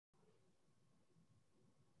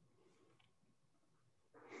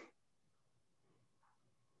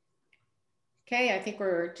Okay, I think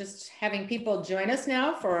we're just having people join us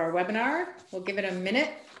now for our webinar. We'll give it a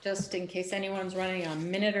minute just in case anyone's running a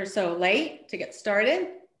minute or so late to get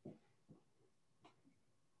started.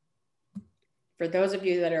 For those of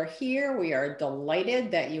you that are here, we are delighted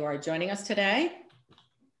that you are joining us today.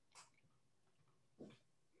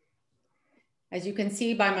 As you can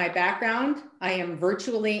see by my background, I am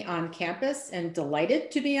virtually on campus and delighted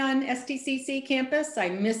to be on STCC campus. I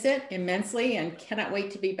miss it immensely and cannot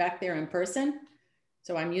wait to be back there in person.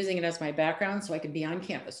 So I'm using it as my background so I can be on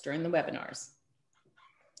campus during the webinars.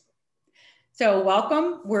 So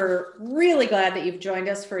welcome. We're really glad that you've joined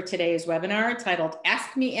us for today's webinar titled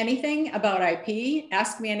Ask Me Anything About IP,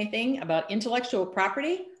 Ask Me Anything About Intellectual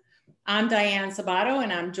Property. I'm Diane Sabato,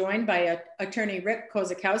 and I'm joined by Attorney Rick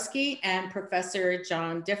Kosakowski and Professor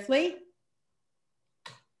John Diffley.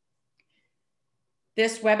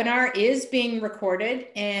 This webinar is being recorded,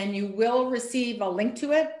 and you will receive a link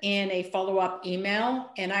to it in a follow-up email.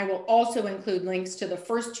 And I will also include links to the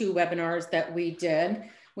first two webinars that we did,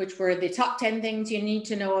 which were the top 10 things you need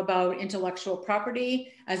to know about intellectual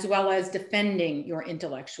property, as well as defending your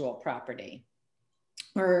intellectual property.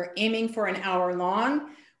 We're aiming for an hour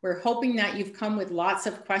long. We're hoping that you've come with lots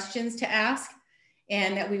of questions to ask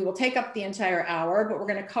and that we will take up the entire hour, but we're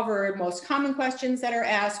going to cover most common questions that are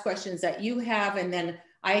asked, questions that you have, and then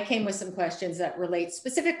I came with some questions that relate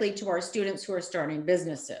specifically to our students who are starting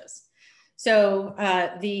businesses. So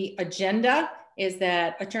the agenda is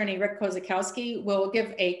that Attorney Rick Kosakowski will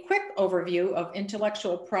give a quick overview of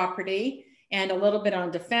intellectual property and a little bit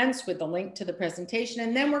on defense with the link to the presentation.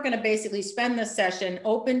 And then we're going to basically spend the session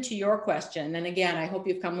open to your question. And again, I hope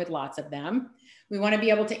you've come with lots of them. We want to be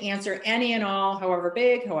able to answer any and all, however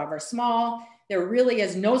big, however small. There really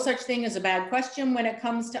is no such thing as a bad question when it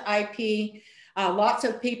comes to IP. Lots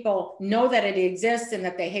of people know that it exists and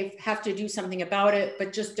that they have to do something about it,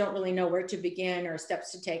 but just don't really know where to begin or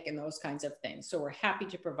steps to take and those kinds of things. So we're happy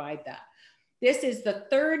to provide that. This is the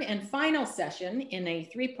third and final session in a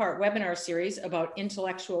three-part webinar series about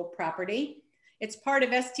intellectual property. It's part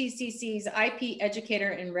of STCC's IP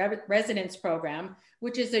Educator in Residence program,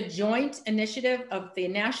 which is a joint initiative of the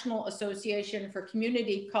National Association for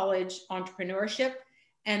Community College Entrepreneurship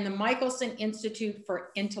and the Michelson Institute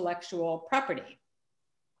for Intellectual Property.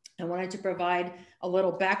 I wanted to provide a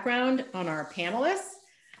little background on our panelists.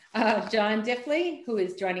 John Diffley, who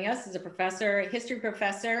is joining us, is a professor, history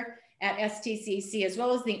professor at STCC, as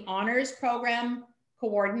well as the honors program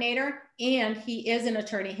coordinator, and he is an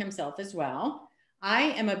attorney himself as well. I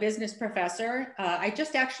am a business professor. I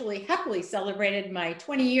just actually happily celebrated my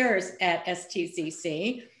 20 years at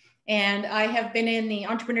STCC, and I have been in the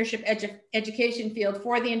entrepreneurship education field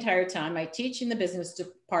for the entire time. I teach in the business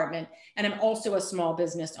department, and I'm also a small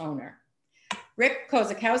business owner. Rick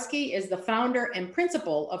Kosakowski is the founder and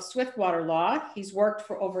principal of Swiftwater Law. He's worked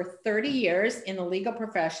for over 30 years in the legal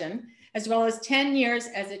profession, as well as 10 years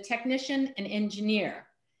as a technician and engineer.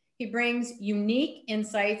 He brings unique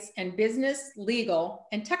insights and business, legal,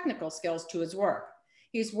 and technical skills to his work.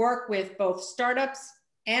 He's worked with both startups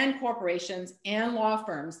and corporations and law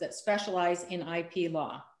firms that specialize in IP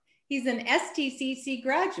law. He's an STCC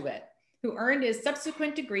graduate who earned his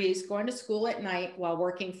subsequent degrees going to school at night while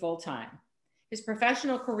working full-time. His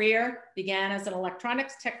professional career began as an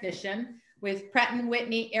electronics technician with Pratt &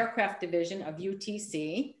 Whitney Aircraft Division of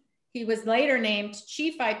UTC. He was later named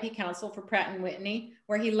Chief IP Counsel for Pratt & Whitney,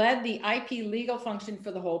 where he led the IP legal function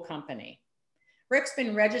for the whole company. Rick's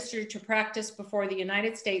been registered to practice before the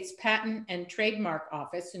United States Patent and Trademark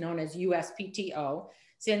Office, known as USPTO,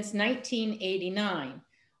 since 1989.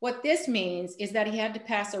 What this means is that he had to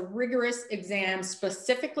pass a rigorous exam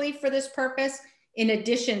specifically for this purpose, in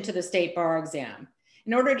addition to the state bar exam.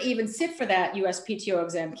 In order to even sit for that USPTO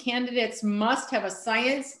exam, candidates must have a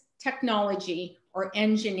science, technology, or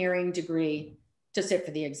engineering degree to sit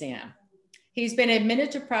for the exam. He's been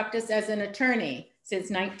admitted to practice as an attorney since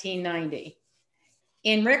 1990.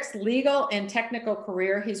 In Rick's legal and technical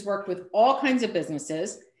career, he's worked with all kinds of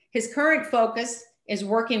businesses. His current focus is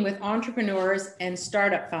working with entrepreneurs and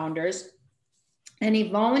startup founders, and he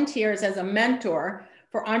volunteers as a mentor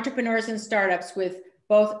for entrepreneurs and startups with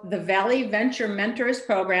both the Valley Venture Mentors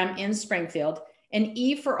program in Springfield and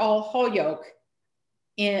E for All Holyoke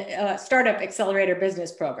in Startup Accelerator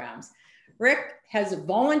Business programs. Rick has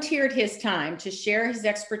volunteered his time to share his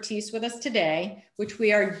expertise with us today, which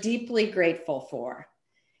we are deeply grateful for.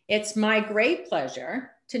 It's my great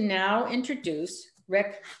pleasure to now introduce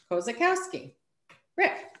Rick Kosakowski.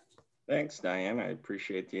 Rick. Thanks, Diane. I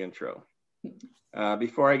appreciate the intro.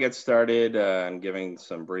 Before I get started and giving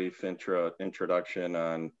some brief introduction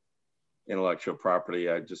on intellectual property,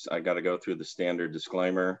 I got to go through the standard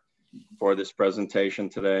disclaimer. for this presentation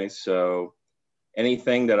today. So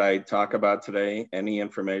anything that I talk about today, any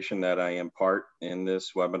information that I impart in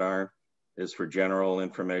this webinar is for general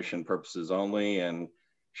information purposes only and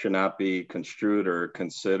should not be construed or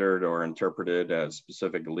considered or interpreted as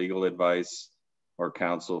specific legal advice or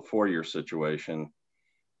counsel for your situation.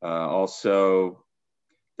 Also,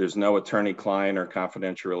 there's no attorney-client or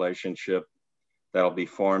confidential relationship that'll be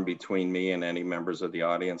formed between me and any members of the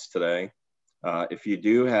audience today. If you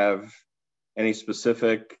do have any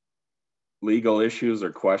specific legal issues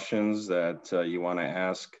or questions that you want to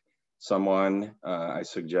ask someone, I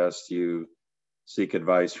suggest you seek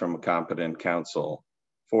advice from a competent counsel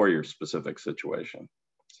for your specific situation.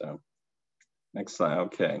 So next slide,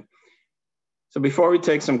 okay. So before we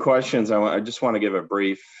take some questions, I just want to give a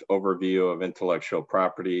brief overview of intellectual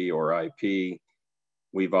property or IP.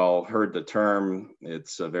 We've all heard the term.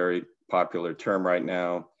 It's a very popular term right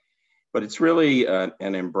now, but it's really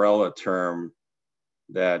an umbrella term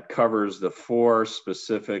that covers the 4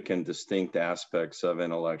 specific and distinct aspects of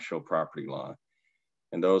intellectual property law.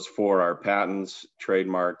 And those 4 are patents,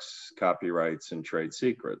 trademarks, copyrights, and trade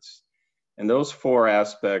secrets. And those 4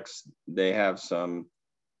 aspects, they have some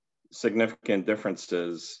significant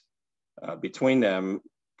differences between them,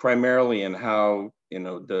 primarily in how,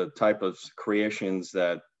 the type of creations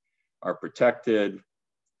that are protected,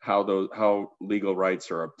 how legal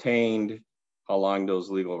rights are obtained, how long those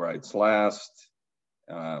legal rights last,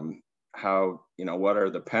 what are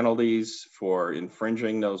the penalties for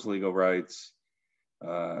infringing those legal rights,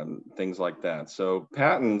 things like that. So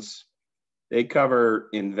patents, they cover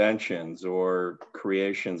inventions or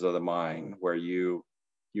creations of the mind where you're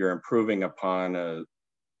improving upon a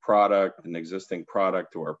product, an existing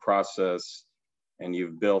product or a process, and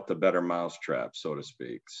you've built a better mousetrap, so to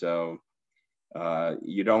speak. So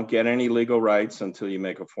you don't get any legal rights until you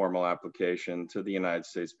make a formal application to the United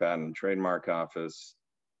States Patent and Trademark Office,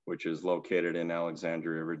 which is located in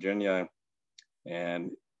Alexandria, Virginia.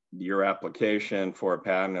 And your application for a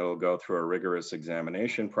patent, it will go through a rigorous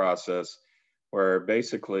examination process where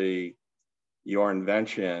basically your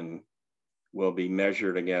invention will be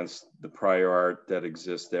measured against the prior art that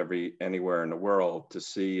exists anywhere in the world to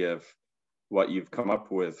see if what you've come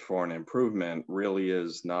up with for an improvement really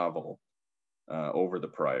is novel over the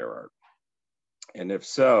prior art. And if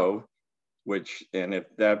so, and if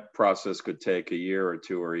that process could take a year or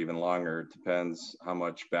 2 or even longer, it depends how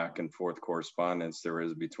much back and forth correspondence there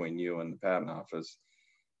is between you and the patent office.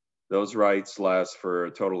 Those rights last for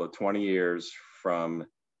a total of 20 years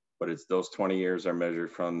those 20 years are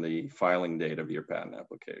measured from the filing date of your patent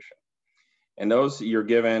application. And those, you're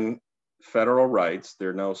given federal rights. There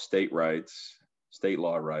are no state rights, state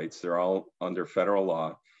law rights. They're all under federal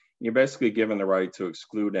law. You're basically given the right to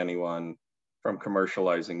exclude anyone from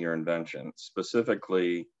commercializing your invention.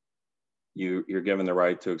 Specifically, you're given the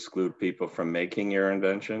right to exclude people from making your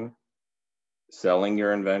invention, selling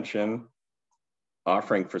your invention,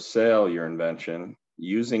 offering for sale your invention,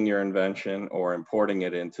 using your invention, or importing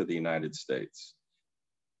it into the United States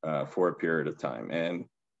for a period of time. And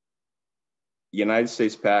United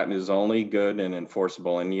States patent is only good and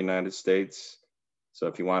enforceable in the United States. So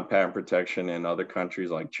if you want patent protection in other countries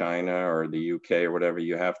like China or the UK or whatever,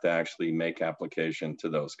 you have to actually make application to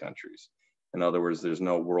those countries. In other words, there's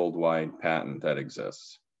no worldwide patent that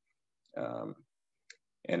exists. And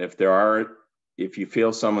if you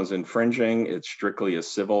feel someone's infringing, it's strictly a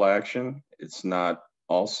civil action. It's not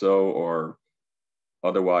also or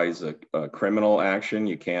otherwise a criminal action.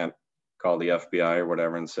 You can't call the FBI or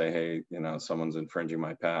whatever and say, hey, someone's infringing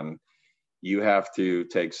my patent. You have to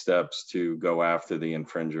take steps to go after the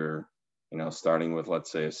infringer, starting with,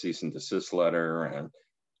 let's say, a cease and desist letter,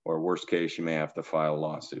 or worst case, you may have to file a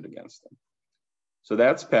lawsuit against them. So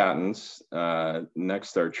that's patents.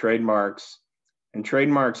 Next are trademarks. And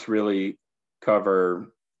trademarks really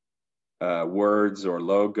cover words or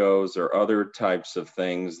logos or other types of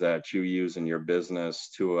things that you use in your business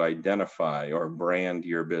to identify or brand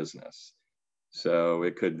your business. So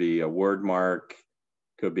it could be a word mark,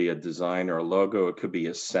 could be a design or a logo, it could be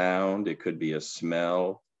a sound, it could be a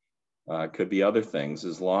smell, it could be other things.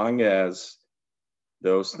 As long as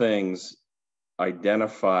those things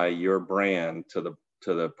identify your brand to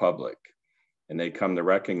the public, and they come to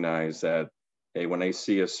recognize that, hey, when they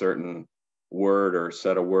see a certain word or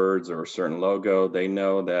set of words or a certain logo, they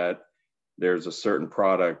know that there's a certain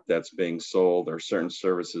product that's being sold or certain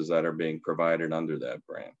services that are being provided under that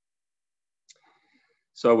brand.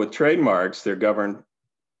 So with trademarks, they're governed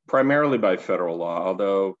primarily by federal law,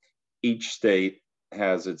 although each state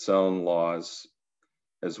has its own laws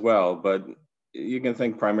as well, but you can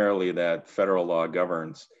think primarily that federal law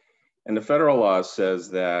governs. And the federal law says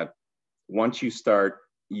that once you start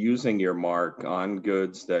using your mark on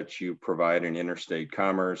goods that you provide in interstate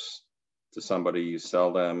commerce to somebody, you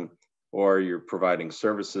sell them, or you're providing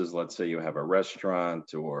services, let's say you have a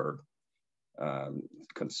restaurant or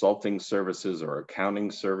consulting services or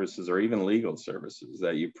accounting services or even legal services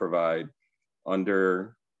that you provide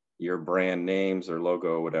under your brand names or logo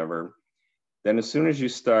or whatever, then as soon as you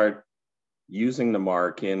start using the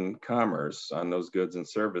mark in commerce on those goods and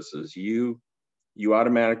services, you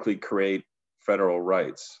automatically create federal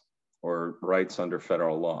rights or rights under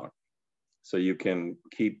federal law. So you can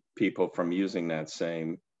keep people from using that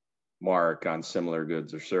same mark on similar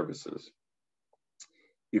goods or services.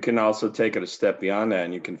 You can also take it a step beyond that,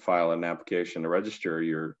 and you can file an application to register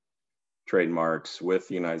your trademarks with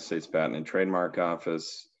the United States Patent and Trademark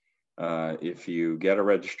Office. If you get a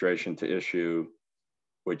registration to issue,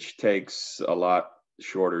 which takes a lot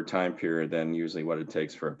shorter time period than usually what it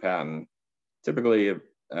takes for a patent, typically, if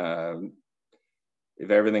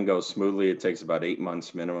everything goes smoothly, it takes about 8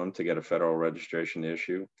 months minimum to get a federal registration to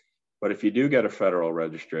issue. But if you do get a federal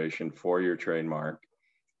registration for your trademark,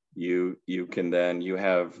 you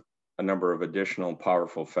have a number of additional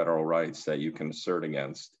powerful federal rights that you can assert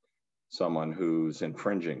against someone who's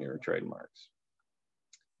infringing your trademarks.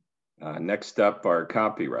 Next up are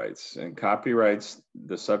copyrights. And copyrights,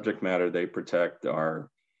 the subject matter they protect are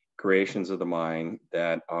creations of the mind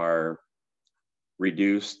that are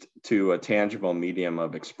reduced to a tangible medium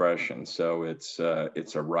of expression. So it's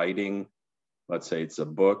a writing, let's say it's a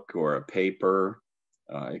book or a paper.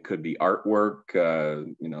 It could be artwork,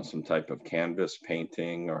 some type of canvas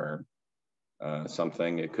painting or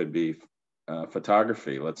something. It could be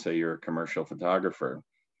photography. Let's say you're a commercial photographer.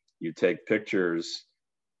 You take pictures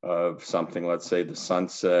of something, let's say the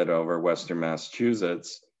sunset over Western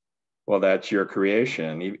Massachusetts. Well, that's your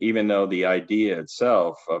creation, even though the idea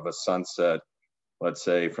itself of a sunset, let's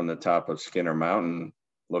say from the top of Skinner Mountain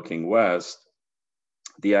looking west,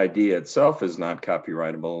 the idea itself is not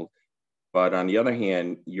copyrightable. But on the other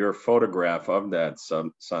hand, your photograph of that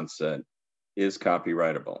sunset is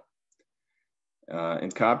copyrightable.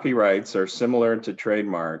 And copyrights are similar to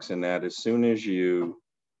trademarks in that as soon as you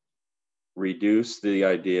reduce the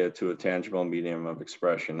idea to a tangible medium of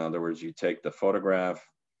expression, in other words, you take the photograph,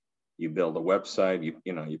 you build a website,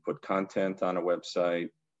 you put content on a website,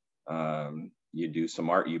 you do some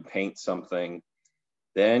art, you paint something,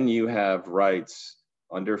 then you have rights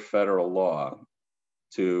under federal law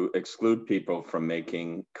to exclude people from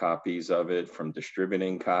making copies of it, from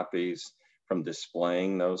distributing copies, from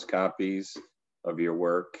displaying those copies of your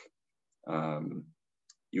work.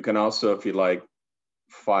 You can also, if you like,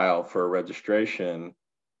 file for a registration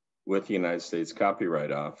with the United States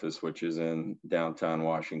Copyright Office, which is in downtown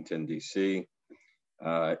Washington, D.C.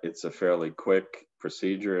 It's a fairly quick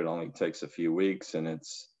procedure. It only takes a few weeks and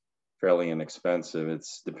it's fairly inexpensive.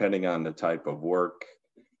 It's depending on the type of work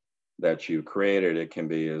that you created, it can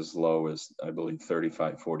be as low as, I believe,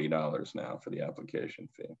 $35, $40 now for the application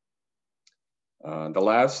fee. The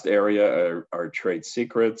last area are trade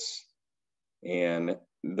secrets, and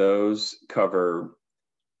those cover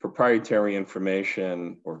proprietary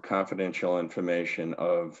information or confidential information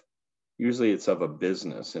of, usually it's of a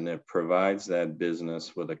business, and it provides that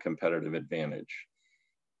business with a competitive advantage.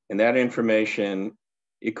 And that information,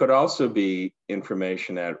 it could also be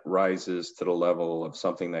information that rises to the level of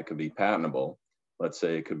something that could be patentable. Let's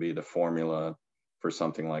say it could be the formula for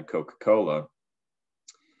something like Coca-Cola.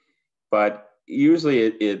 But usually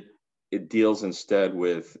it deals instead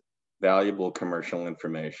with valuable commercial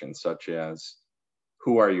information, such as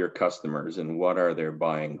who are your customers and what are their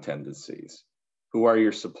buying tendencies? Who are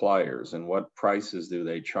your suppliers and what prices do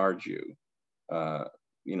they charge you?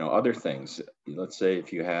 Other things. Let's say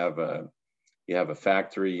if you have a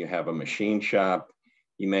factory, you have a machine shop,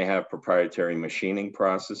 you may have proprietary machining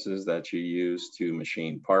processes that you use to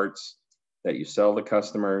machine parts that you sell to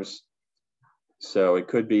customers. So it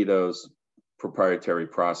could be those proprietary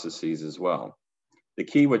processes as well. The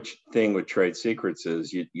key thing with trade secrets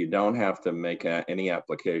is you don't have to make any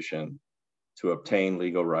application to obtain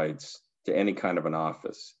legal rights to any kind of an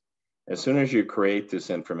office. As soon as you create this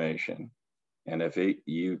information, and if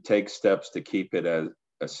you take steps to keep it as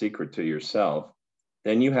a secret to yourself,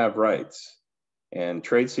 then you have rights. And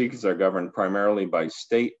trade secrets are governed primarily by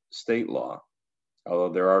state law,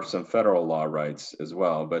 although there are some federal law rights as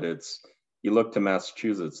well, but you look to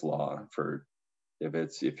Massachusetts law for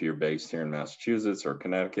if you're based here in Massachusetts or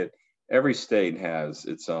Connecticut. Every state has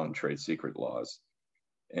its own trade secret laws.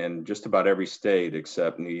 And just about every state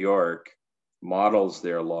except New York models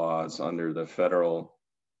their laws under the federal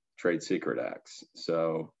trade secret acts.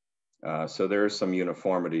 So there is some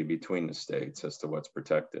uniformity between the states as to what's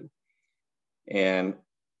protected. And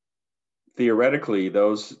theoretically,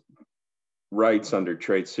 those rights under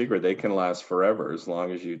trade secret, they can last forever as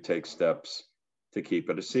long as you take steps to keep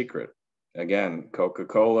it a secret. Again,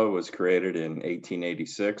 Coca-Cola was created in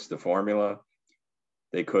 1886, the formula.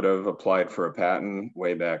 They could have applied for a patent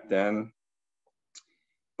way back then,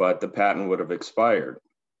 but the patent would have expired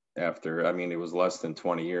after, I mean, it was less than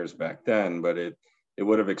 20 years back then, but it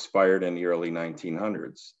would have expired in the early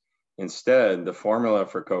 1900s. Instead, the formula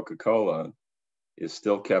for Coca-Cola is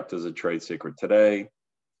still kept as a trade secret today.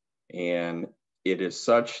 And it is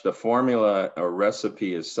such, the formula or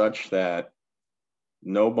recipe is such that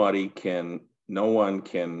no one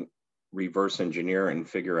can reverse engineer and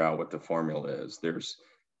figure out what the formula is. There's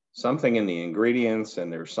something in the ingredients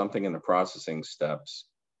and there's something in the processing steps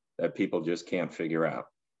that people just can't figure out.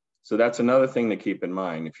 So that's another thing to keep in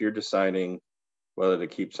mind. If you're deciding whether to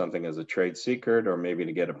keep something as a trade secret or maybe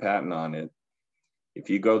to get a patent on it, if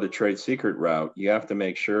you go the trade secret route, you have to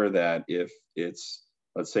make sure that if it's,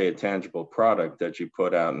 let's say, a tangible product that you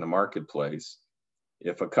put out in the marketplace,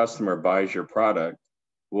 if a customer buys your product,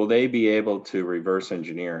 will they be able to reverse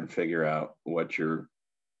engineer and figure out what your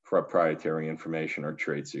proprietary information or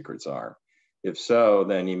trade secrets are? If so,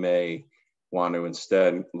 then you may want to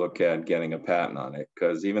instead look at getting a patent on it,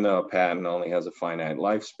 because even though a patent only has a finite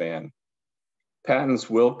lifespan, patents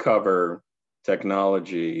will cover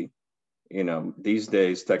technology. You know, these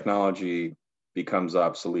days, technology becomes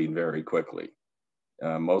obsolete very quickly.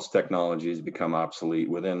 Most technologies become obsolete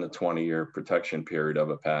within the 20-year protection period of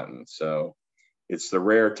a patent. So it's the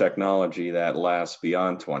rare technology that lasts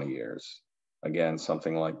beyond 20 years. Again,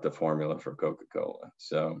 something like the formula for Coca-Cola.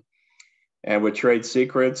 So, and with trade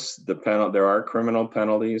secrets, there are criminal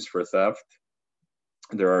penalties for theft.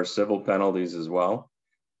 There are civil penalties as well.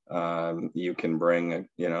 You can bring,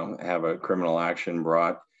 have a criminal action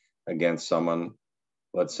brought against someone,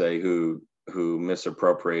 let's say, who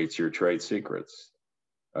misappropriates your trade secrets.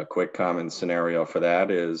 A quick common scenario for that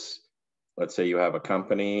is, let's say you have a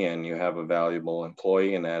company and you have a valuable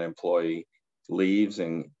employee, and that employee leaves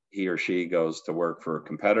and he or she goes to work for a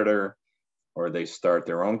competitor, or they start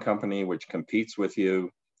their own company which competes with you.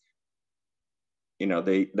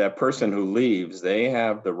 That person who leaves, they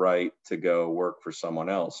have the right to go work for someone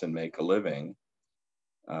else and make a living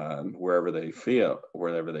wherever they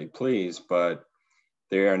please, but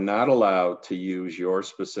they are not allowed to use your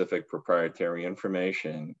specific proprietary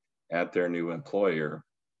information at their new employer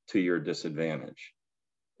to your disadvantage.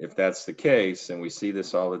 If that's the case, and we see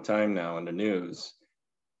this all the time now in the news,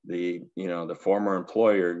 the former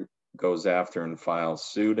employer goes after and files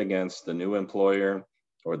suit against the new employer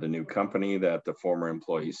or the new company that the former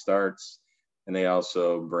employee starts, and they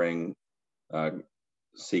also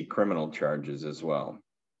seek criminal charges as well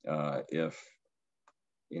if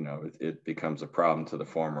it becomes a problem to the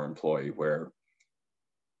former employee, where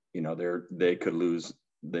they could lose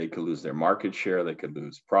their market share, they could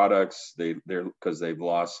lose products, because they've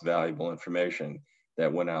lost valuable information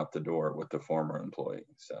that went out the door with the former employee.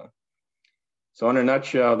 So in a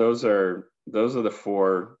nutshell, those are the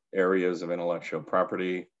 4 areas of intellectual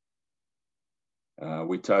property. I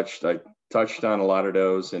touched on a lot of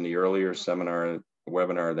those in the earlier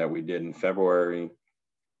webinar that we did in February.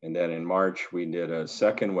 And then in March, we did a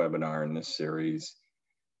second webinar in this series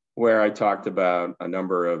where I talked about a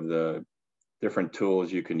number of the different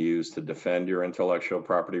tools you can use to defend your intellectual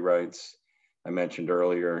property rights. I mentioned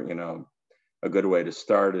earlier, a good way to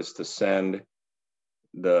start is to send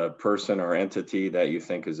the person or entity that you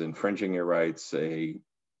think is infringing your rights a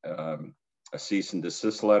cease and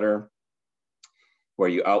desist letter where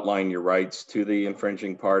you outline your rights to the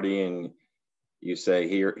infringing party, and you say,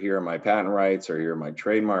 here are my patent rights, or here are my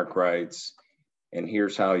trademark rights, and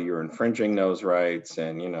here's how you're infringing those rights,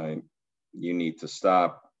 and you need to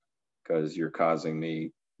stop because you're causing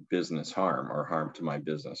me business harm, or harm to my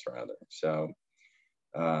business rather. So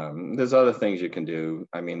there's other things you can do.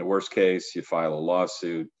 I mean, the worst case, you file a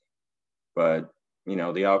lawsuit, but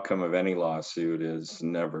the outcome of any lawsuit is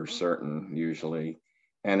never certain usually,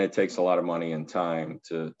 and it takes a lot of money and time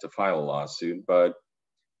to file a lawsuit. But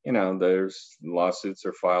there's lawsuits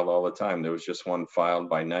are filed all the time. There was just one filed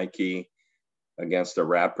by Nike against a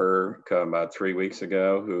rapper about 3 weeks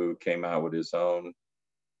ago who came out with his own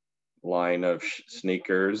line of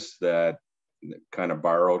sneakers that kind of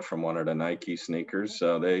borrowed from one of the Nike sneakers.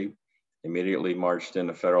 So they immediately marched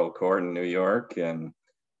into federal court in New York and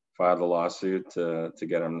filed a lawsuit to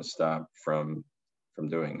get him to stop from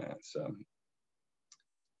doing that. So,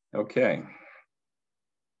 okay.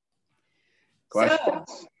 Questions?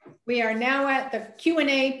 So we are now at the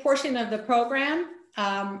Q&A portion of the program.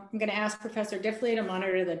 I'm going to ask Professor Diffley to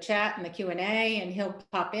monitor the chat and the Q&A, and he'll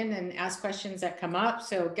pop in and ask questions that come up.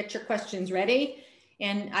 So get your questions ready.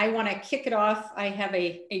 And I want to kick it off. I have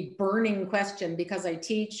a burning question because I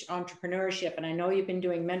teach entrepreneurship, and I know you've been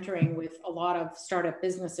doing mentoring with a lot of startup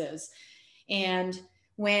businesses. And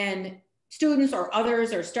when students or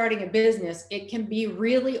others are starting a business, it can be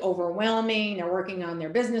really overwhelming. They're working on their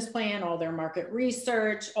business plan, all their market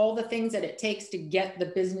research, all the things that it takes to get the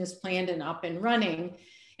business planned and up and running.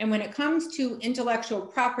 And when it comes to intellectual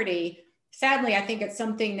property, sadly, I think it's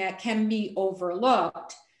something that can be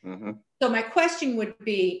overlooked. Mm-hmm. So my question would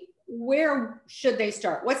be, where should they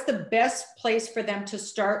start? What's the best place for them to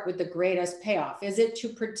start with the greatest payoff? Is it to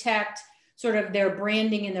protect sort of their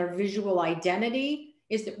branding and their visual identity?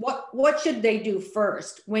 Is it what should they do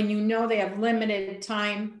first when you know they have limited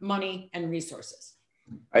time, money, and resources?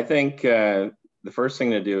 I think the first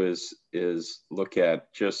thing to do is look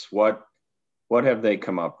at just what have they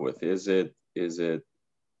come up with? Is it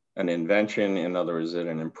an invention? In other words, is it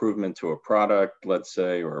an improvement to a product, let's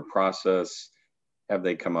say, or a process have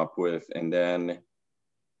they come up with? And then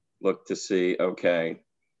look to see, okay,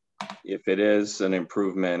 if it is an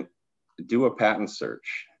improvement, do a patent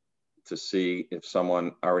search to see if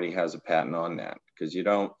someone already has a patent on that, because you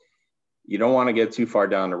don't want to get too far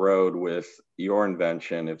down the road with your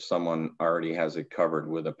invention if someone already has it covered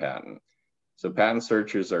with a patent. So patent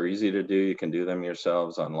searches are easy to do. You can do them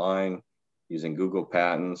yourselves online using Google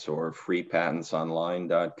Patents or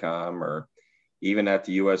freepatentsonline.com or even at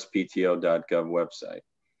the uspto.gov website.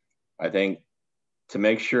 I think to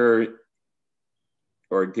make sure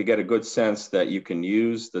or to get a good sense that you can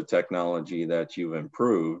use the technology that you've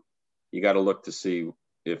improved, you got to look to see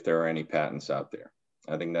if there are any patents out there.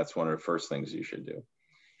 I think that's one of the first things you should do.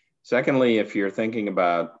 Secondly, if you're thinking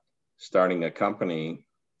about starting a company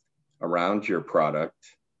around your product,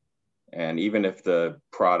 and even if the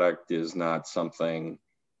product is not something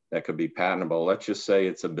that could be patentable, let's just say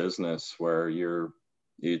it's a business where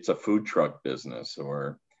it's a food truck business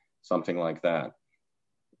or something like that.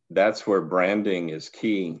 That's where branding is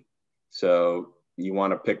key. So you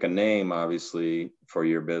want to pick a name, obviously, for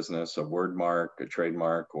your business, a word mark, a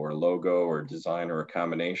trademark, or a logo, or design, or a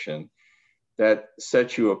combination that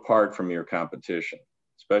sets you apart from your competition,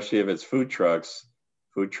 especially if it's food trucks.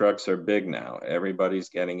 Food trucks are big now. Everybody's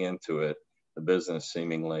getting into it, the business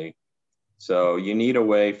seemingly. So you need a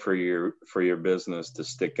way for your business to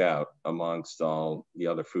stick out amongst all the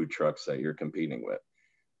other food trucks that you're competing with.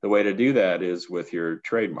 The way to do that is with your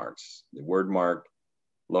trademarks, the word mark,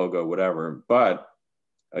 logo, whatever. But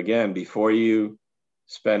again, before you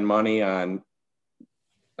spend money on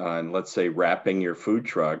let's say wrapping your food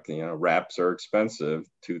truck, wraps are expensive,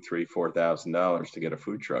 $2,000, $3,000, $4,000 to get a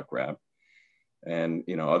food truck wrap. And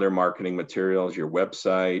other marketing materials, your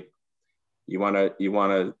website, you want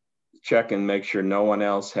to check and make sure no one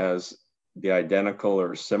else has the identical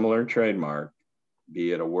or similar trademark,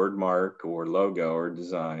 be it a word mark or logo or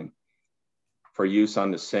design, for use on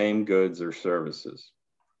the same goods or services.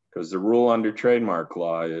 Because the rule under trademark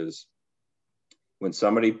law is when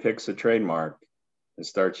somebody picks a trademark and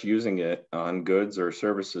starts using it on goods or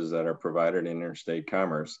services that are provided in interstate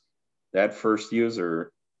commerce, that first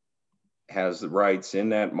user has the rights in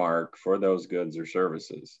that mark for those goods or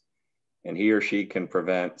services. And he or she can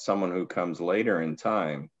prevent someone who comes later in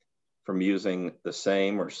time from using the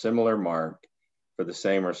same or similar mark for the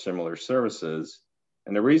same or similar services.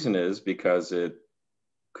 And the reason is because it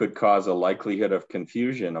could cause a likelihood of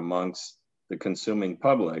confusion amongst the consuming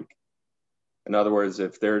public. In other words,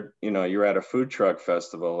 if you're at a food truck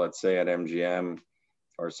festival, let's say at MGM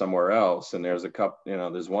or somewhere else, and there's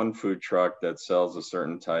there's one food truck that sells a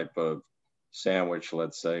certain type of sandwich,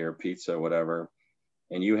 let's say, or pizza, whatever,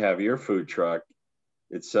 and you have your food truck,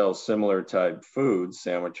 it sells similar type foods,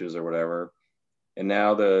 sandwiches or whatever, and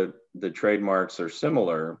now the trademarks are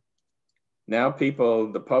similar. Now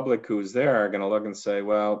the public who's there are going to look and say,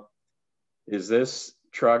 well, is this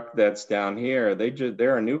truck that's down here,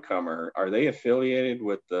 they're a newcomer, are they affiliated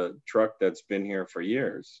with the truck that's been here for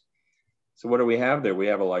years? So what do we have there? We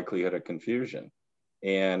have a likelihood of confusion.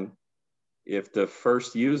 And if the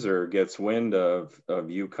first user gets wind of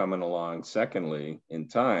you coming along secondly in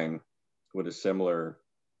time with a similar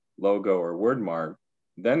logo or word mark,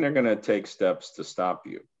 then they're going to take steps to stop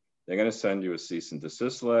you. They're going to send you a cease and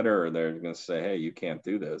desist letter, or they're going to say, hey, you can't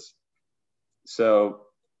do this. So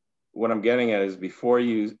what I'm getting at is before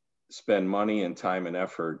you spend money and time and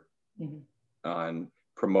effort on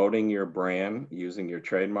promoting your brand using your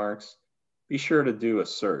trademarks, be sure to do a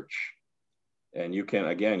search. And you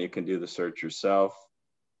can do the search yourself.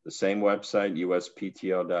 The same website,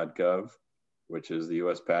 uspto.gov, which is the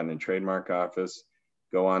U.S. Patent and Trademark Office.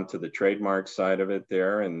 go on to the trademark side of it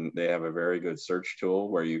there, and they have a very good search tool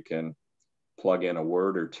where you can plug in a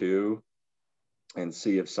word or two and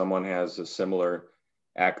see if someone has a similar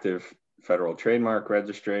active federal trademark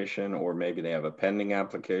registration, or maybe they have a pending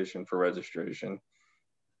application for registration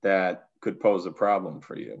that could pose a problem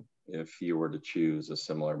for you if you were to choose a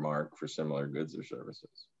similar mark for similar goods or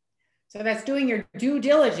services. So that's doing your due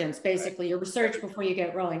diligence, basically, your research before you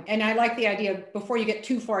get rolling. And I like the idea before you get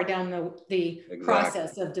too far down the Exactly.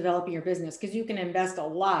 process of developing your business, because you can invest a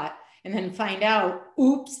lot and then find out,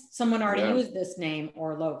 oops, someone already used this name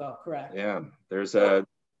or logo, correct? Yeah, there's a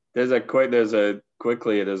good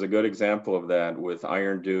example of that with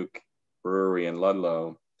Iron Duke Brewery in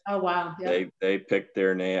Ludlow. Oh, wow. Yep. They picked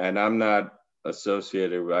their name, and I'm not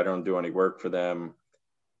associated, I don't do any work for them.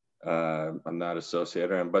 I'm not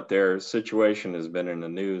associated with them, but their situation has been in the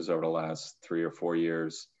news over the last 3 or 4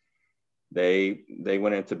 years. They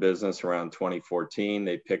went into business around 2014.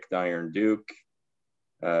 They picked Iron Duke.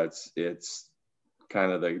 It's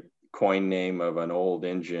kind of the coin name of an old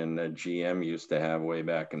engine that GM used to have way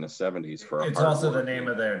back in the 70s. It's also the name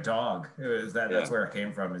of their dog. That's where it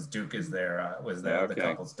came from. Is Duke is their the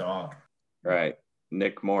couple's dog. Right,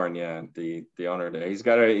 Nick Morin, the owner there. He's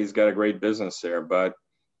got a great business there, but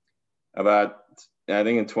about, I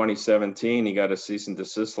think in 2017, he got a cease and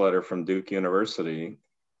desist letter from Duke University,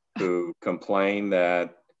 who complained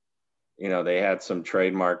that, they had some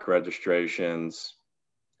trademark registrations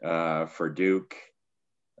for Duke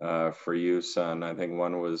for use on, I think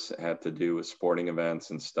one had to do with sporting events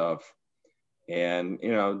and stuff. And,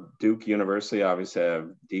 Duke University obviously have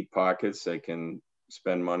deep pockets. They can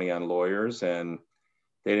spend money on lawyers, and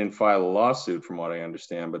they didn't file a lawsuit from what I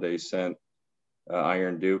understand, but they sent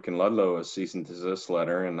Iron Duke and Ludlow a cease and desist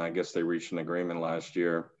letter, and I guess they reached an agreement last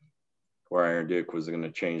year where Iron Duke was going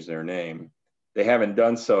to change their name. They haven't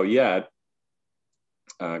done so yet,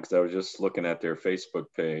 because I was just looking at their Facebook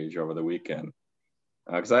page over the weekend.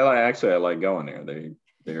 Because I like going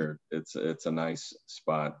there. It's a nice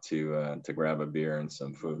spot to grab a beer and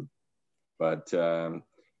some food. But so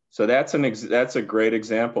that's a great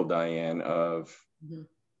example, Diane, of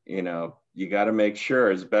you got to make sure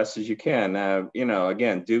as best as you can. Now,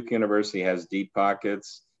 again, Duke University has deep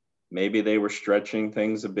pockets. Maybe they were stretching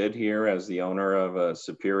things a bit here as the owner of a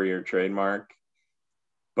superior trademark,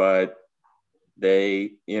 but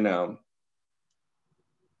they,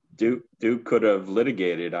 Duke could have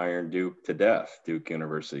litigated Iron Duke to death. Duke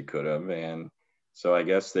University could have. And so I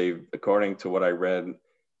guess according to what I read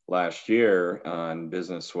last year on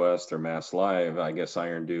Business West or Mass Live, I guess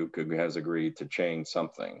Iron Duke has agreed to change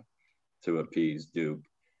something to appease Duke,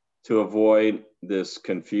 to avoid this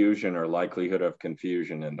confusion or likelihood of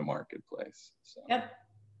confusion in the marketplace. So. Yep.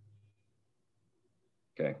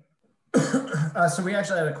 Okay. So we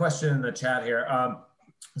actually had a question in the chat here.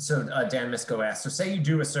 So Dan Misko asked, so say you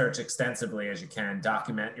do a search extensively as you can,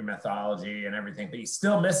 document your methodology and everything, but you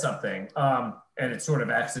still miss something, and it's sort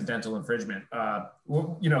of accidental infringement.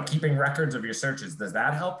 Keeping records of your searches, does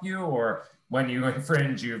that help you? Or when you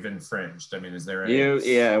infringe, you've infringed? I mean, is there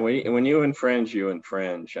any... when you infringe, you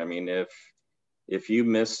infringe. I mean, if you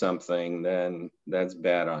miss something, then that's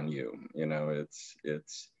bad on you.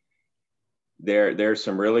 There's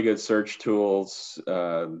some really good search tools.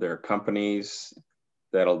 There are companies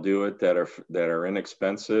that'll do it that are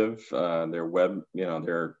inexpensive. They're web,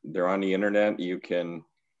 they're on the internet. You can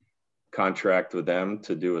contract with them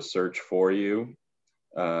to do a search for you,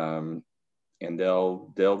 and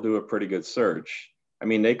they'll do a pretty good search. I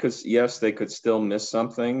mean, they could still miss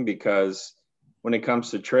something, because when it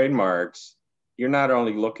comes to trademarks, you're not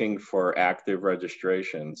only looking for active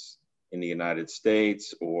registrations in the United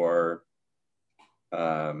States or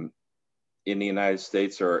in the United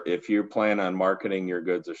States, or if you plan on marketing your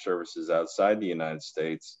goods or services outside the United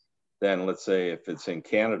States, then let's say if it's in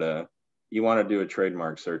Canada, you want to do a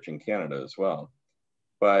trademark search in Canada as well.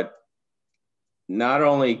 But not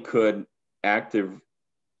only could active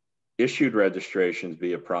issued registrations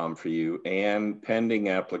be a problem for you, and pending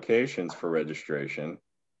applications for registration,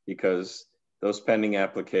 because those pending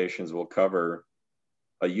applications will cover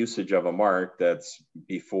a usage of a mark that's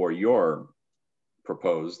before your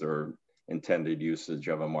proposed or intended usage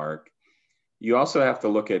of a mark. You also have to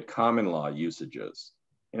look at common law usages.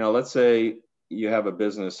 Let's say you have a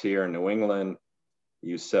business here in New England,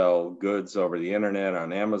 you sell goods over the internet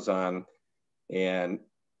on Amazon, and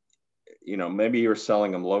maybe you're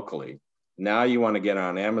selling them locally. Now you want to get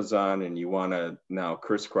on Amazon and you want to now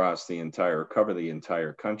crisscross cover the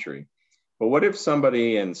entire country. But what if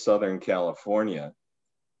somebody in Southern California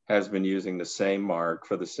has been using the same mark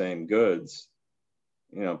for the same goods,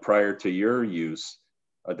 prior to your use,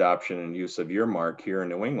 adoption and use of your mark here in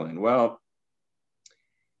New England. Well,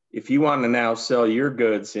 if you want to now sell your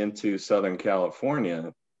goods into Southern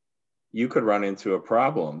California, you could run into a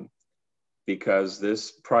problem because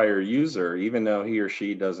this prior user, even though he or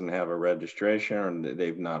she doesn't have a registration or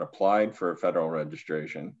they've not applied for a federal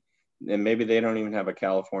registration, and maybe they don't even have a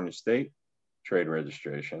California state trade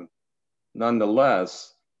registration,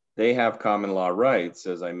 nonetheless, they have common law rights,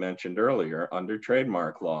 as I mentioned earlier, under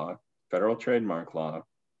trademark law, federal trademark law.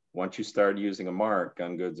 Once you start using a mark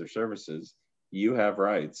on goods or services, you have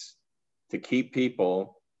rights to keep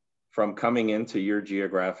people from coming into your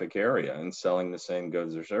geographic area and selling the same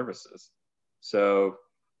goods or services. So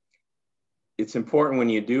it's important when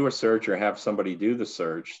you do a search or have somebody do the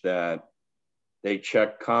search that they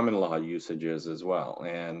check common law usages as well.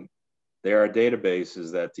 And there are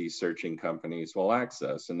databases that these searching companies will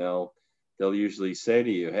access, and they'll usually say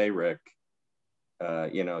to you, hey, Rick,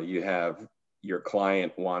 you know, you have your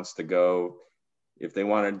client wants to go, if they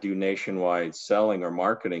want to do nationwide selling or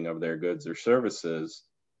marketing of their goods or services,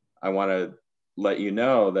 I want to let you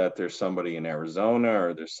know that there's somebody in Arizona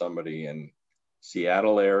or there's somebody in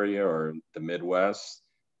Seattle area or the Midwest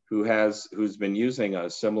who's been using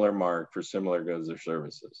a similar mark for similar goods or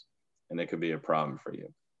services, and it could be a problem for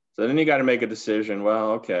you. So then you got to make a decision.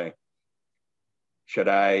 Well, okay, should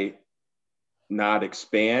I not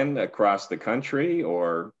expand across the country?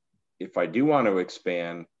 Or if I do want to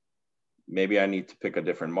expand, maybe I need to pick a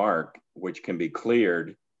different mark, which can be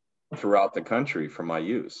cleared throughout the country for my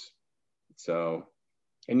use. So,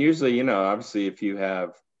 and usually, you know, obviously if you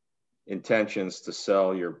have intentions to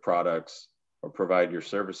sell your products or provide your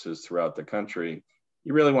services throughout the country,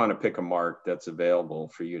 you really want to pick a mark that's available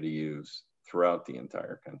for you to use throughout the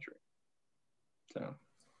entire country. So,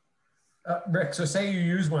 Rick, so say you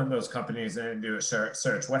use one of those companies and do a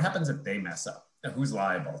search. What happens if they mess up? Who's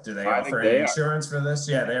liable? Do they offer any insurance for this?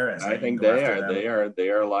 Yeah, there is. I think they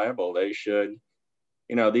are liable. They should,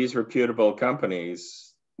 you know, these reputable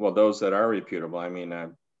companies, well, those that are reputable, I mean,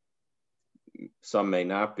 some may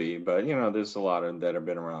not be, but, you know, there's a lot of that have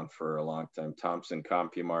been around for a long time. Thompson,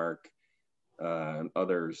 CompuMark,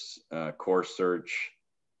 others, Core Search,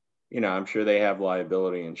 you know, I'm sure they have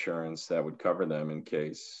liability insurance that would cover them in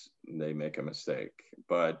case they make a mistake.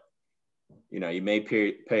 But, you know, you may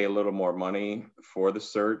pay a little more money for the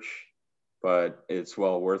search, but it's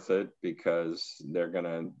well worth it because they're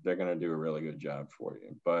gonna do a really good job for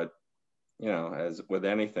you. But, you know, as with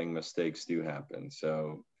anything, mistakes do happen.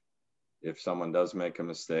 So if someone does make a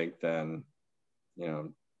mistake, then, you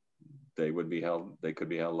know, they could be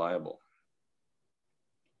held liable.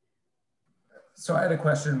 So I had a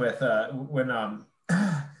question with when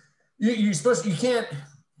you're supposed to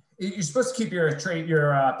keep your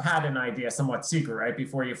patent idea somewhat secret, right,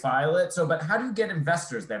 before you file it. So, but how do you get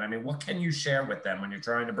investors then? I mean, what can you share with them when you're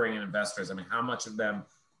trying to bring in investors? I mean, how much of them,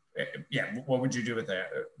 yeah, what would you do with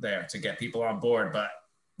there to get people on board, but,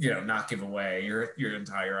 you know, not give away your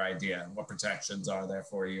entire idea? What protections are there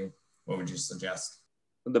for you? What would you suggest?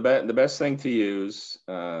 The best thing to use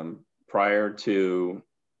prior to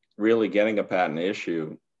really getting a patent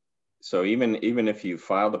issue. So even if you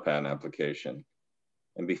file the patent application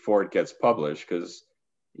and before it gets published, because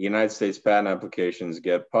the United States patent applications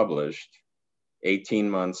get published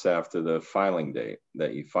 18 months after the filing date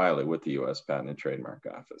that you file it with the US Patent and Trademark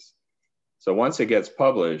Office. So once it gets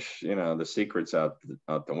published, you know, the secret's out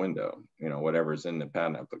the window, you know, whatever's in the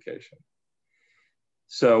patent application.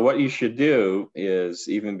 So what you should do is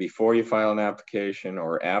even before you file an application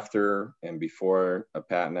or after and before a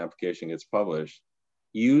patent application gets published,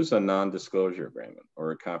 use a non-disclosure agreement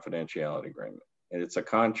or a confidentiality agreement. And it's a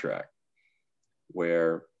contract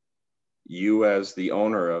where you as the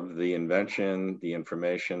owner of the invention, the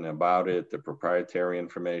information about it, the proprietary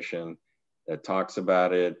information that talks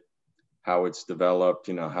about it, how it's developed,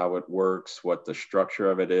 you know, how it works, what the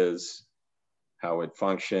structure of it is, how it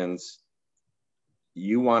functions.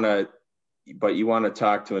 You want to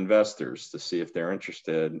talk to investors to see if they're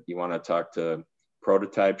interested. You want to talk to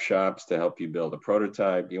prototype shops to help you build a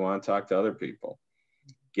prototype. You want to talk to other people.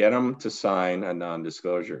 Get them to sign a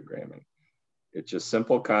non-disclosure agreement. It's a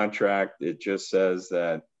simple contract. It just says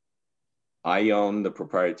that I own the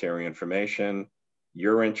proprietary information.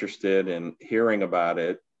 You're interested in hearing about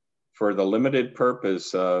it for the limited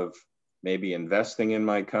purpose of maybe investing in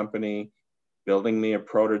my company, building me a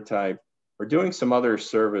prototype, or doing some other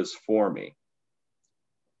service for me.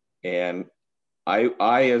 And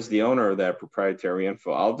I, as the owner of that proprietary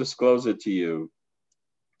info, I'll disclose it to you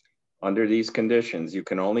under these conditions. You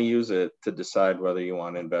can only use it to decide whether you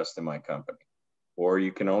want to invest in my company, or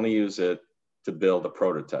you can only use it to build a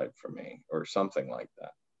prototype for me or something like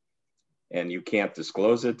that. and you can't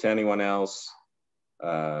disclose it to anyone else.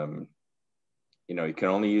 You know, you can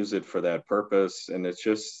only use it for that purpose. And it's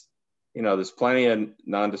just, you know, there's plenty of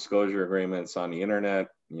non-disclosure agreements on the internet.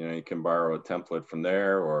 You know, you can borrow a template from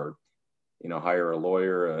there, or, you know, hire a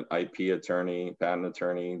lawyer, an IP attorney, patent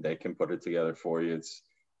attorney. They can put it together for you. It's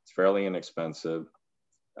fairly inexpensive.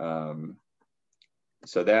 So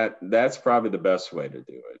that's probably the best way to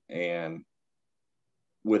do it. And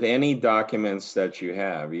with any documents that you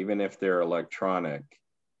have, even if they're electronic,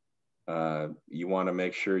 you want to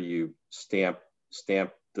make sure you stamp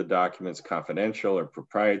the documents confidential or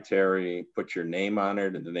proprietary, put your name on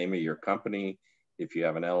it and the name of your company. If you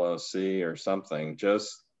have an LLC or something,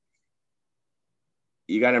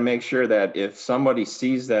 you got to make sure that if somebody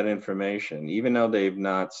sees that information, even though they've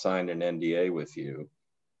not signed an NDA with you,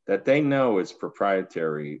 that they know it's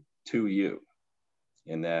proprietary to you,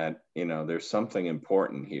 and that, you know, there's something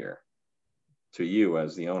important here to you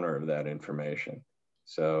as the owner of that information.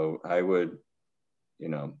 So I would, you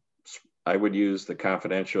know, I would use the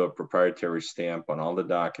confidential or proprietary stamp on all the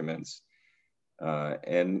documents.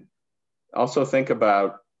 And also think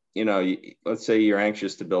about, you know, let's say you're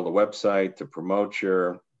anxious to build a website to promote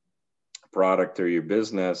your product or your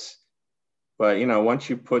business. But, you know, once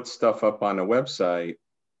you put stuff up on a website,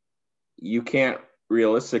 you can't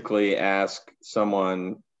realistically ask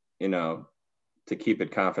someone, you know, to keep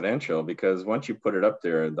it confidential, because once you put it up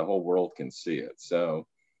there, the whole world can see it. So,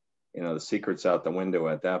 you know, the secret's out the window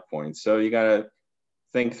at that point. So you got to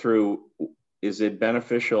think through, is it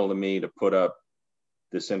beneficial to me to put up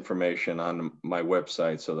this information on my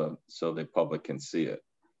website so the public can see it?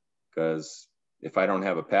 Because if I don't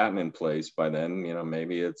have a patent in place by then, you know,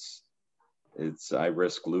 maybe I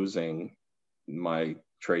risk losing my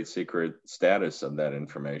trade secret status of that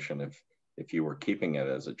information if you were keeping it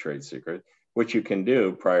as a trade secret, which you can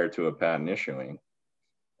do prior to a patent issuing.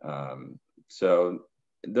 So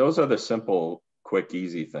those are the simple, quick,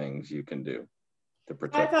 easy things you can do to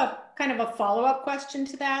protect. I have a kind of a follow-up question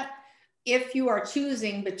to that. If you are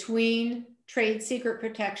choosing between trade secret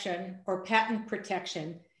protection or patent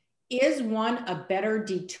protection, is one a better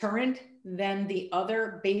deterrent than the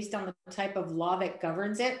other based on the type of law that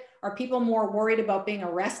governs it? Are people more worried about being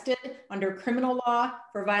arrested under criminal law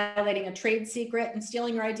for violating a trade secret and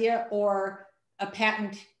stealing your idea, or a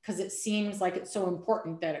patent because it seems like it's so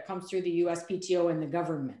important that it comes through the USPTO and the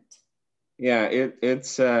government? Yeah,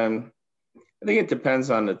 it's I think it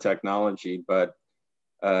depends on the technology, but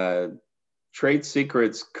trade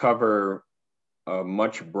secrets cover a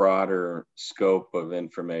much broader scope of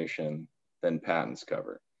information than patents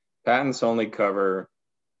cover. Patents only cover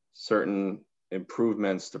certain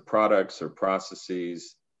improvements to products or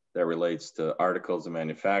processes that relates to articles of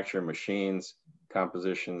manufacture, machines,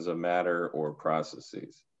 compositions of matter, or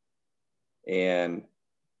processes. And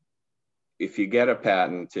if you get a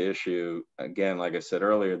patent to issue, again, like I said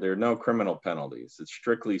earlier, there are no criminal penalties. It's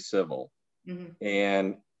strictly civil. Mm-hmm.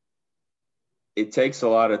 And it takes a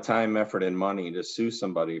lot of time, effort, and money to sue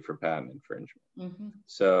somebody for patent infringement. Mm-hmm.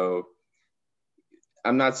 So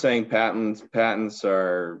I'm not saying patents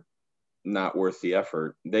are not worth the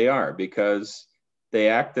effort. They are, because they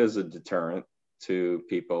act as a deterrent to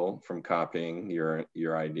people from copying your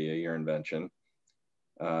idea, your invention.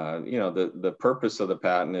 You know, the purpose of the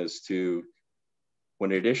patent is to,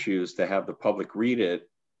 when it issues, to have the public read it,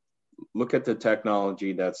 look at the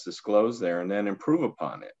technology that's disclosed there, and then improve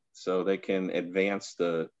upon it so they can advance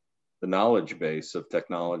the knowledge base of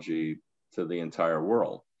technology to the entire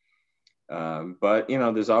world. But, you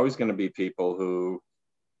know, there's always going to be people who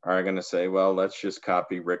are going to say, well, let's just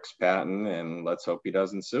copy Rick's patent and let's hope he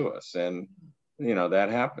doesn't sue us. And, you know, that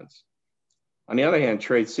happens. On the other hand,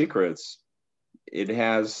 trade secrets, it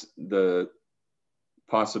has the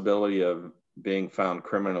possibility of being found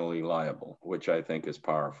criminally liable, which I think is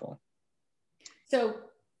powerful. So,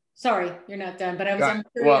 sorry, you're not done, but I'm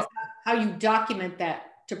curious how you document that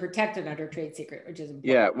to protect it under trade secret, which is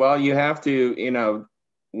important. Yeah, well, you have to, you know,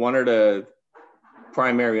 one of the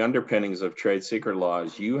primary underpinnings of trade secret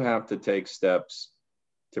laws, you have to take steps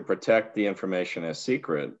to protect the information as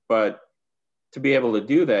secret. But to be able to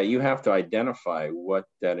do that, you have to identify what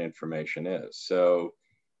that information is. So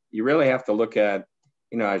you really have to look at,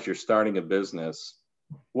 you know, as you're starting a business,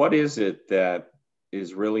 what is it that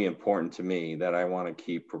is really important to me that I want to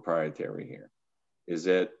keep proprietary here? Is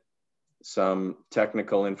it some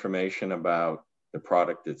technical information about the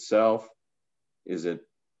product itself? Is it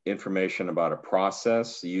information about a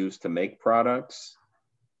process used to make products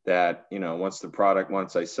that, you know, once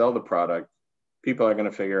I sell the product, people are going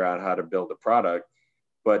to figure out how to build the product.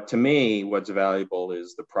 But to me, what's valuable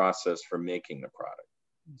is the process for making the product.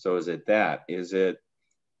 So is it that? Is it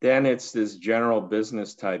then it's this general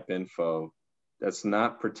business type info that's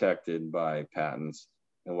not protected by patents.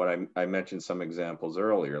 And what I mentioned some examples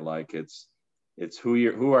earlier, like it's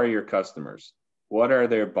who are your customers? What are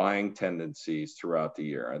their buying tendencies throughout the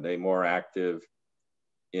year? Are they more active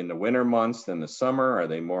in the winter months than the summer? Are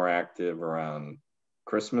they more active around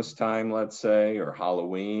Christmas time, let's say, or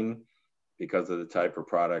Halloween because of the type of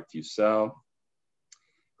product you sell?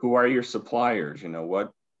 Who are your suppliers? You know,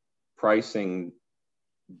 what pricing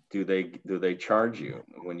do they charge you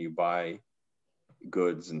when you buy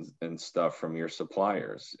goods and stuff from your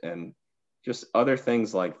suppliers? And just other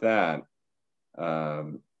things like that,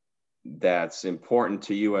 that's important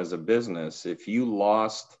to you as a business. If you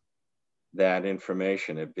lost that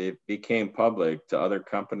information, if it became public to other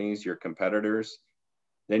companies, your competitors,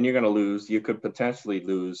 then you're going to lose, you could potentially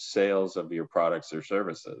lose sales of your products or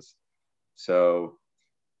services. So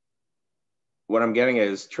what I'm getting at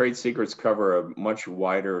is trade secrets cover a much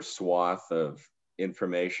wider swath of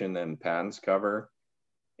information than patents cover.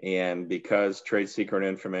 And because trade secret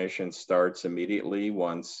information starts immediately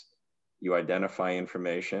once you identify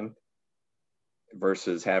information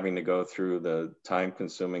versus having to go through the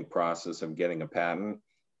time-consuming process of getting a patent,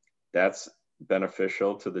 that's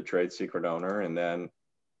beneficial to the trade secret owner. And then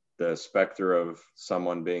the specter of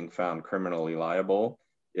someone being found criminally liable,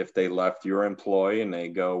 if they left your employee and they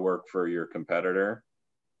go work for your competitor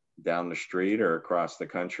down the street or across the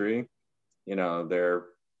country, you know,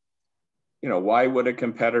 why would a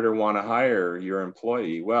competitor want to hire your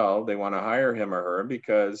employee? Well, they want to hire him or her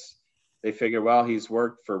because they figure, well, he's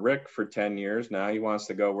worked for Rick for 10 years. Now he wants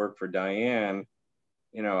to go work for Diane,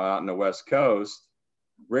 you know, out in the West Coast.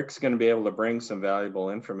 Rick's going to be able to bring some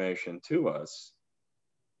valuable information to us.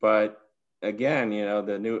 But again, you know,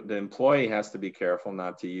 the employee has to be careful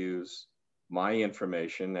not to use my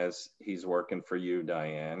information as he's working for you,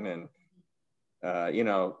 Diane. And, you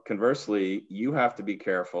know, conversely, you have to be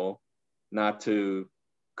careful not to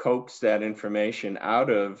coax that information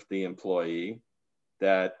out of the employee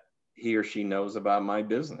that he or she knows about my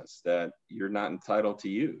business that you're not entitled to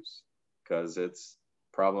use, because it's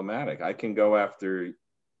problematic. I can go after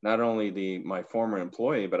not only my former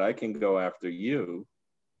employee, but I can go after you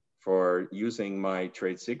for using my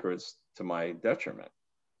trade secrets to my detriment.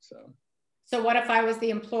 So what if I was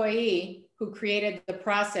the employee who created the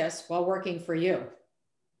process while working for you?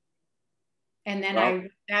 And then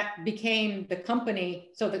that became the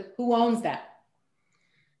company. So who owns that?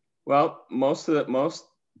 Well, most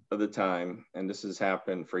of the time, and this has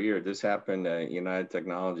happened for years, this happened at United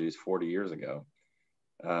Technologies 40 years ago.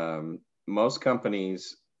 Most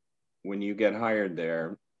companies, when you get hired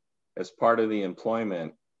there, as part of the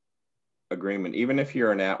employment agreement, even if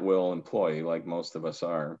you're an at-will employee, like most of us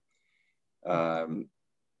are,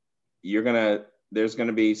 there's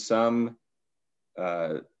gonna be some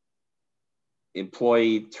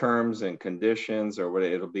employee terms and conditions, or what,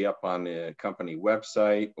 it'll be up on the company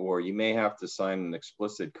website, or you may have to sign an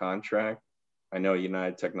explicit contract. I know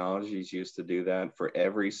United Technologies used to do that for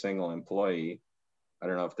every single employee. I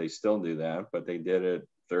don't know if they still do that, but they did it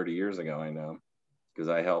 30 years ago, I know, because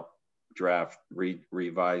I helped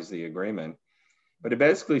revise the agreement. But it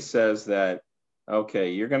basically says that,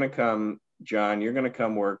 okay, you're gonna come, John, you're gonna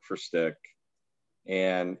come work for STIC,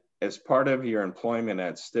 and as part of your employment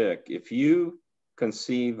at STIC, if you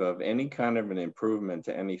conceive of any kind of an improvement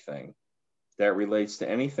to anything that relates to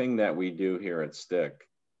anything that we do here at STIC,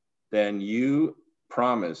 then you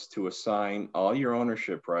promise to assign all your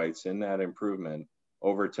ownership rights in that improvement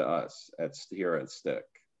over to us here at STIC,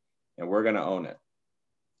 and we're going to own it.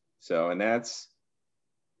 So, and that's,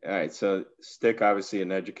 all right, so STIC, obviously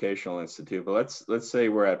an educational institute, but let's say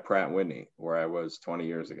we're at Pratt & Whitney, where I was 20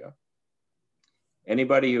 years ago.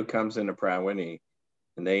 Anybody who comes into Pratt & Whitney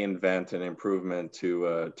and they invent an improvement to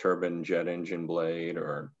a turbine jet engine blade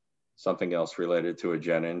or something else related to a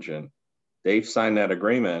jet engine, they've signed that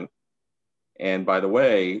agreement. And by the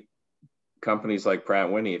way, companies like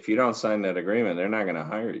Pratt & Whitney, if you don't sign that agreement, they're not going to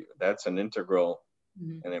hire you. That's an integral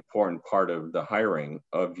and important part of the hiring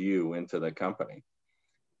of you into the company.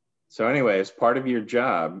 So anyway, as part of your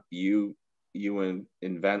job, you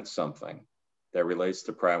invent something that relates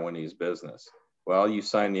to Pratt & Whitney's business. Well, you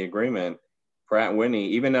sign the agreement. Pratt & Whitney,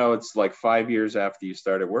 even though it's like 5 years after you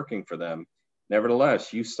started working for them,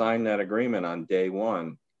 nevertheless, you signed that agreement on day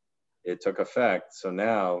one. It took effect. So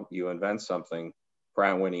now you invent something,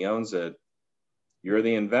 Pratt & Whitney owns it. You're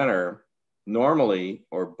the inventor. Normally,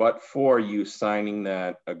 or but for you signing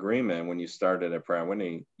that agreement when you started at Pratt &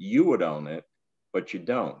 Whitney, you would own it, but you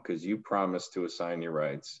don't, because you promised to assign your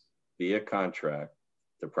rights via contract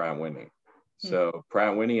to Pratt & Whitney. So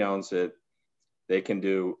Pratt & Whitney owns it. They can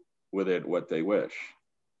do with it what they wish.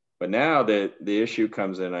 But now that the issue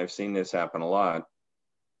comes in, I've seen this happen a lot.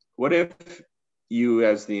 What if you,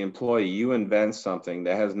 as the employee, you invent something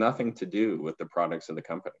that has nothing to do with the products of the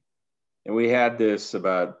company? And we had this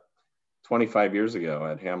about 25 years ago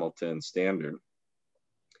at Hamilton Standard.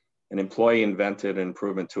 An employee invented an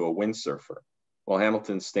improvement to a windsurfer. Well,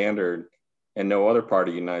 Hamilton Standard and no other part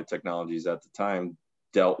of United Technologies at the time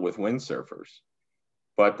dealt with windsurfers.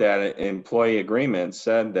 But that employee agreement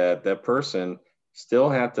said that that person still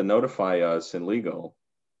had to notify us in legal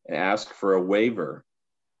and ask for a waiver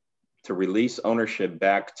to release ownership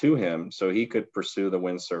back to him so he could pursue the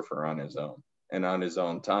windsurfer on his own and on his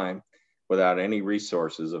own time without any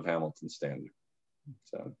resources of Hamilton Standard.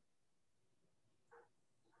 So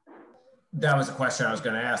that was a question I was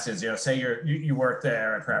going to ask is, say you work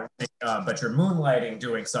there, but you're moonlighting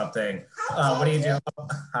doing something. What do you do? Oh,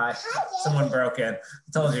 hi, someone broke in.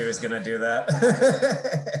 I told you he was going to do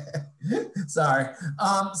that. Sorry.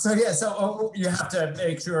 So you have to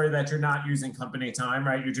make sure that you're not using company time,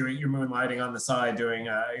 right? You're moonlighting on the side, doing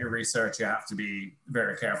your research. You have to be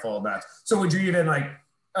very careful of that. So would you even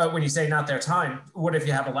when you say not their time, what if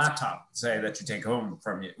you have a laptop, say, that you take home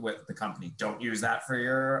with the company? Don't use that for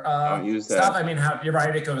your don't use stuff. That. I mean, you're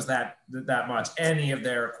right, it goes that much. Any of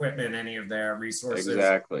their equipment, any of their resources.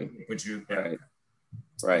 Exactly. Would you?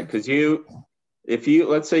 Right. Because if you,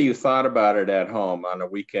 let's say you thought about it at home on a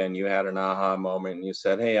weekend, you had an aha moment and you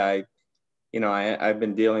said, hey, I've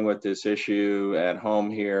been dealing with this issue at home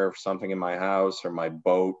here, something in my house or my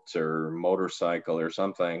boat or motorcycle or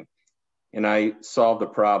something. And I solved the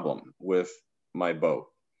problem with my boat.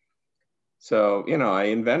 So, I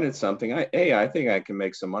invented something. I think I can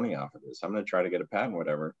make some money off of this. I'm going to try to get a patent,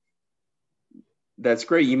 whatever. That's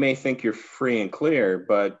great. You may think you're free and clear,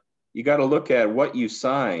 but you got to look at what you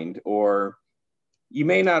signed, or you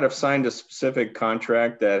may not have signed a specific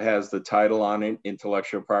contract that has the title on it,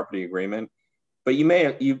 intellectual property agreement, but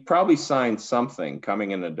you probably signed something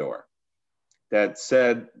coming in the door that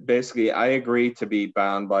said, basically, I agree to be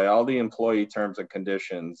bound by all the employee terms and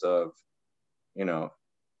conditions of,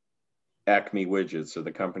 Acme Widgets or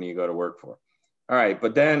the company you go to work for. All right,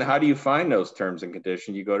 but then how do you find those terms and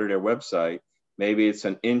conditions? You go to their website. Maybe it's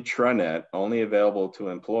an intranet only available to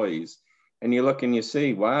employees. And you look and you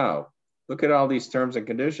see, wow, look at all these terms and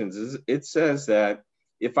conditions. It says that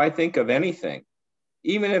if I think of anything,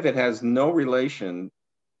 even if it has no relation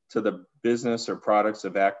to the business or products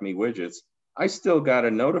of Acme Widgets, I still got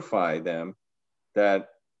to notify them that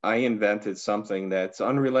I invented something that's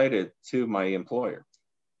unrelated to my employer.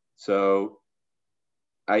 So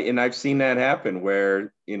I've seen that happen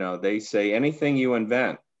where, they say anything you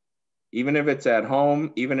invent, even if it's at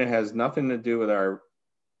home, even if it has nothing to do with our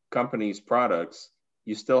company's products,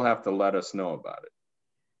 you still have to let us know about it.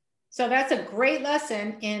 So that's a great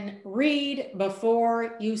lesson in read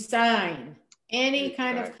before you sign any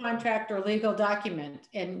kind of contract or legal document.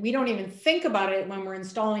 And we don't even think about it when we're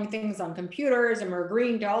installing things on computers and we're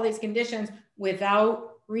agreeing to all these conditions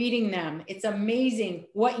without reading them. It's amazing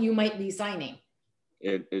what you might be signing.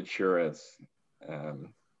 It sure is. And,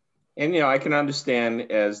 I can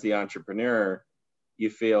understand as the entrepreneur, you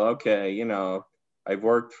feel, okay, I've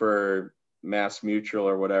worked for Mass Mutual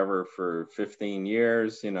or whatever for 15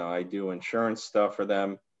 years. I do insurance stuff for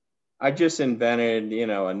them. I just invented,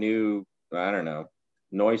 a new,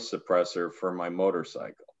 noise suppressor for my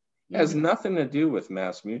motorcycle. It has nothing to do with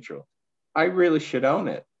Mass Mutual. I really should own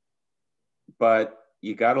it. But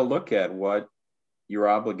you got to look at what you're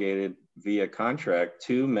obligated via contract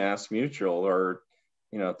to Mass Mutual or,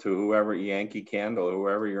 to whoever, Yankee Candle,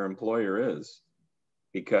 whoever your employer is.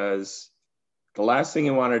 Because the last thing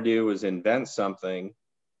you want to do is invent something,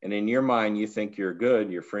 and in your mind, you think you're good,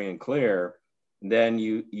 you're free and clear. Then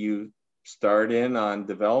you start in on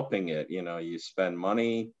developing it. You spend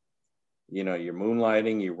money, you're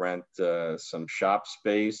moonlighting, you rent some shop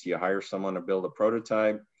space, you hire someone to build a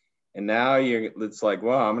prototype. And now it's like,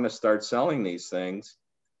 well, I'm going to start selling these things.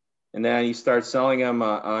 And then you start selling them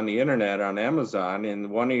on the internet, on Amazon, and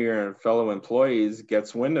one of your fellow employees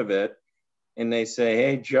gets wind of it. And they say,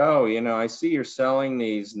 hey, Joe, I see you're selling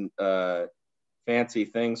these fancy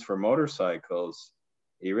things for motorcycles.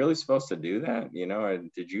 Are you really supposed to do that?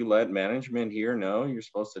 Did you let management here know you're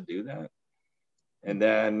supposed to do that? And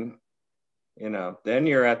then, then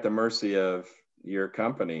you're at the mercy of your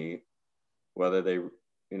company, whether they're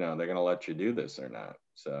going to let you do this or not.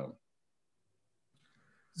 So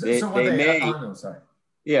they may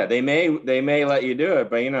let you do it,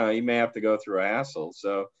 but you may have to go through a hassle.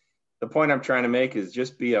 So the point I'm trying to make is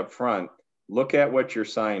just be upfront, look at what you're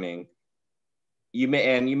signing,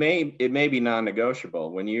 it may be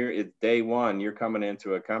non-negotiable. When it's day one, you're coming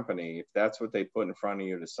into a company, if that's what they put in front of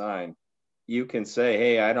you to sign, you can say,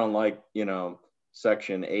 hey, I don't like,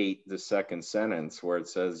 section 8, the second sentence where it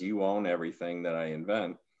says you own everything that I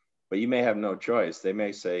invent, but you may have no choice. They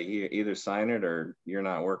may say either sign it or you're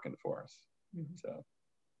not working for us. Mm-hmm.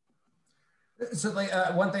 So like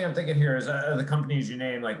one thing I'm thinking here is the companies you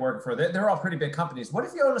name, like working for, they're all pretty big companies. What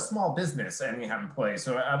if you own a small business and you have employees?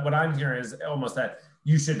 So what I'm hearing is almost that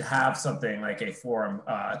you should have something like a forum.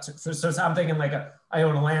 So I'm thinking like I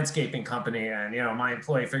own a landscaping company and, my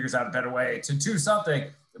employee figures out a better way to do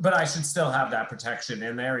something, but I should still have that protection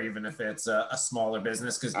in there, even if it's a smaller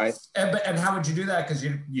business. And how would you do that? Because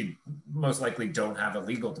you most likely don't have a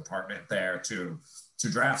legal department there to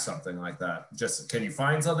draft something like that. Just, can you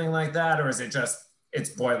find something like that? Or is it just, it's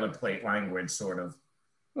boilerplate language sort of?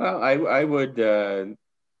 Well, I would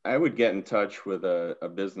get in touch with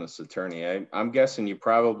a business attorney. I'm guessing you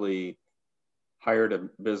probably hired a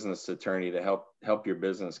business attorney to help your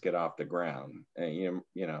business get off the ground. And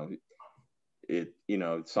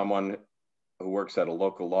someone who works at a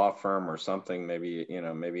local law firm or something, maybe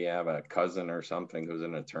you have a cousin or something who's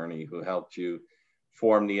an attorney who helped you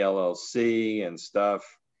form the LLC and stuff.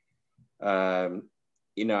 I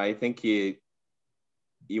think you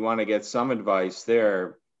want to get some advice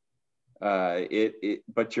there.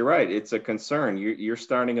 But you're right, it's a concern. You're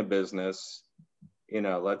starting a business.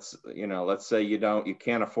 Let's say you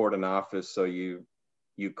can't afford an office, so you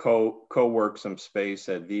co-work some space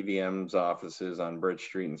at VVM's offices on Bridge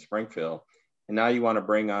Street in Springfield, and now you want to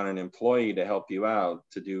bring on an employee to help you out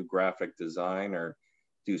to do graphic design or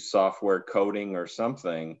do software coding or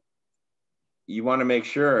something. You want to make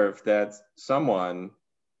sure if that's someone,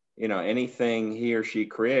 anything he or she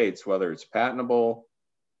creates, whether it's patentable,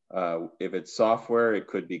 if it's software, it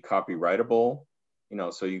could be copyrightable,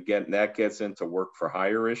 so that gets into work for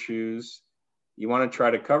hire issues. You want to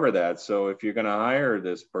try to cover that. So if you're going to hire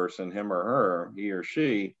this person, him or her, he or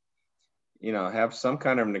she, have some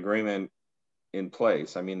kind of an agreement in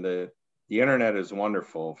place. I mean, the internet is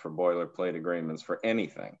wonderful for boilerplate agreements for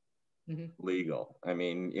anything legal. I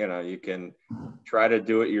mean, you can try to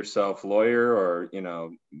do it yourself lawyer or,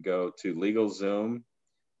 go to LegalZoom,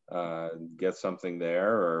 get something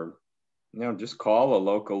there, or, just call a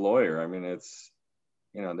local lawyer. I mean, it's,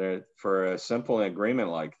 for a simple agreement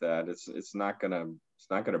like that, it's not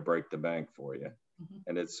gonna break the bank for you.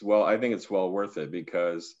 And I think it's well worth it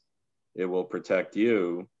because it will protect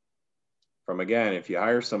you from, again, if you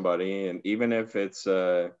hire somebody, and even if it's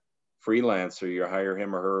a freelancer, you hire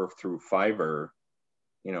him or her through Fiverr,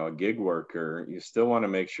 a gig worker, you still want to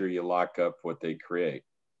make sure you lock up what they create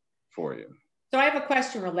for you. So I have a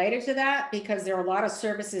question related to that, because there are a lot of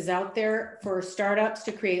services out there for startups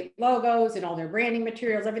to create logos and all their branding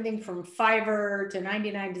materials, everything from Fiverr to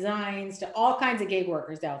 99 Designs to all kinds of gig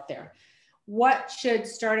workers out there. What should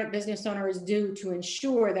startup business owners do to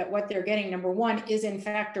ensure that what they're getting, number one, is in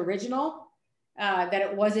fact original, that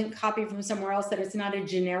it wasn't copied from somewhere else, that it's not a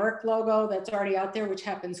generic logo that's already out there, which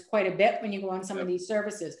happens quite a bit when you go on some of these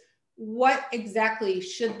services. What exactly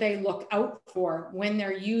should they look out for when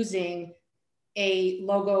they're using a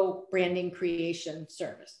logo branding creation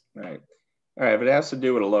service? Right. All right. If it has to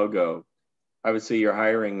do with a logo, I would say you're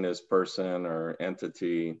hiring this person or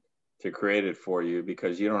entity to create it for you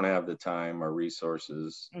because you don't have the time or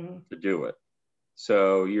resources to do it.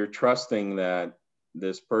 So you're trusting that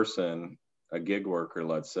this person, a gig worker,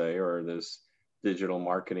 let's say, or this digital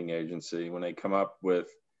marketing agency, when they come up with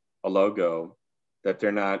a logo, that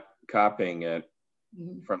they're not copying it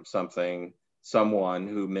from someone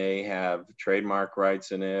who may have trademark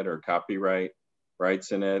rights in it or copyright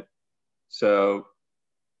rights in it. So,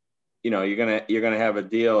 you're gonna have a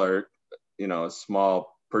deal or, a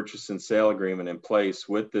small purchase and sale agreement in place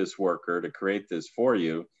with this worker to create this for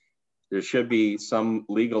you. There should be some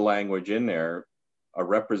legal language in there, a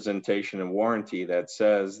representation and warranty that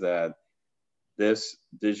says that this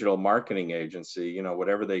digital marketing agency,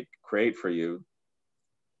 whatever they create for you,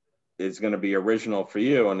 is going to be original for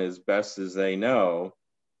you, and as best as they know,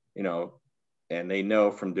 and they know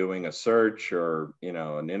from doing a search or,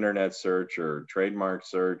 an internet search or trademark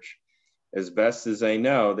search, as best as they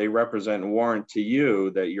know, they represent and warrant to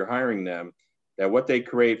you that you're hiring them, that what they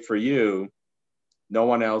create for you, no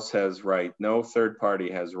one else has right, no third party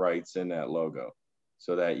has rights in that logo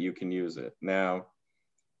so that you can use it. Now,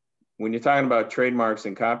 when you're talking about trademarks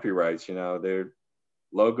and copyrights, their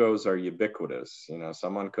logos are ubiquitous.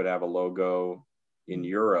 Someone could have a logo in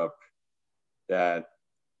Europe that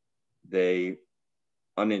they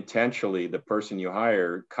unintentionally, the person you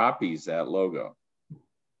hire copies that logo.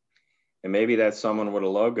 And maybe that someone with a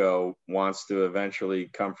logo wants to eventually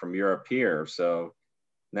come from Europe here. So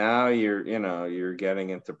now you're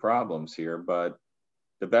getting into problems here. But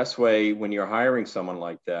the best way when you're hiring someone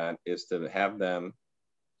like that is to have them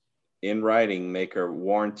in writing make a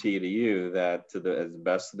warranty to you that to the as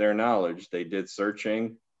best of their knowledge, they did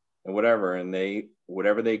searching and whatever, and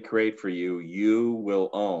whatever they create for you, you will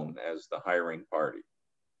own as the hiring party,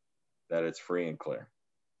 that it's free and clear.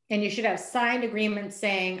 And you should have signed agreements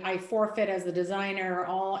saying, I forfeit as the designer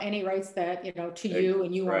any rights that, to you,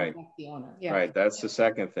 and you are the owner. Yeah. Right. That's the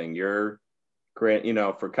second thing. You're great.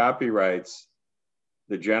 For copyrights,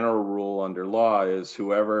 the general rule under law is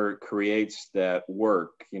whoever creates that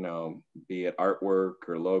work, be it artwork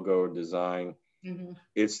or logo design,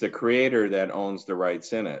 it's the creator that owns the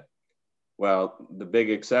rights in it. Well, the big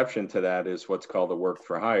exception to that is what's called a work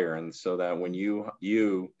for hire. And so that when you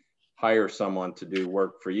hire someone to do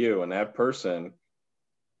work for you, and that person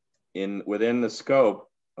within the scope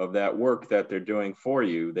of that work that they're doing for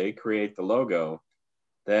you, they create the logo,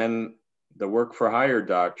 then the work for hire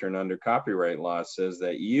doctrine under copyright law says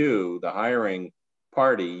that you, the hiring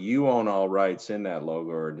party, you own all rights in that logo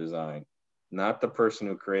or design, not the person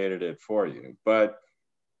who created it for you. But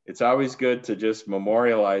it's always good to just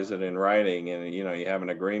memorialize it in writing, and you have an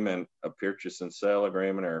agreement, a purchase and sale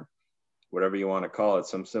agreement, or whatever you want to call it,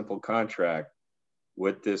 some simple contract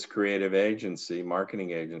with this creative agency,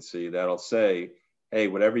 marketing agency, that'll say, hey,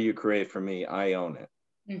 whatever you create for me, I own it.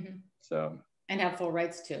 So. And have full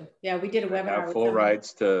rights to. Yeah, we did a webinar. Have full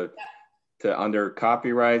rights to under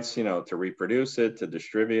copyrights, to reproduce it, to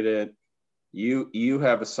distribute it. You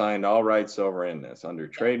have assigned all rights over in this, under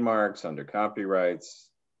trademarks, under copyrights,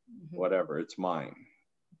 whatever, it's mine.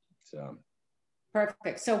 So.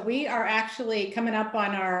 Perfect. So we are actually coming up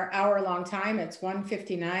on our hour-long time. It's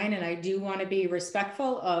 1:59, and I do want to be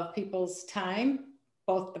respectful of people's time,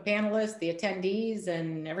 both the panelists, the attendees,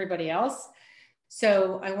 and everybody else.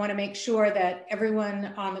 So I want to make sure that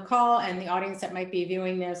everyone on the call and the audience that might be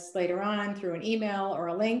viewing this later on through an email or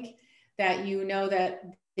a link, that you know that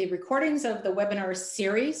the recordings of the webinar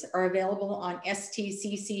series are available on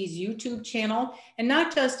STCC's YouTube channel, and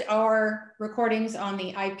not just our recordings on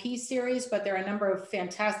the IP series, but there are a number of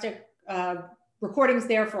fantastic recordings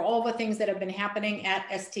there for all the things that have been happening at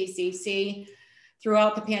STCC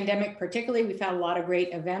throughout the pandemic. Particularly, we've had a lot of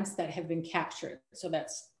great events that have been captured. So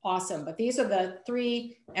that's awesome. But these are the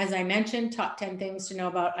 3, as I mentioned, top 10 things to know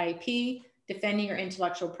about IP, defending your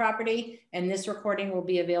intellectual property, and this recording will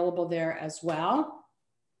be available there as well.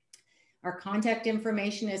 Our contact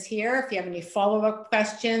information is here. If you have any follow-up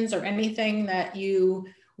questions or anything that you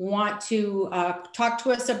want to talk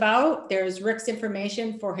to us about, there's Rick's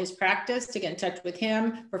information for his practice to get in touch with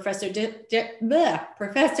him. Professor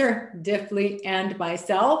Diffley and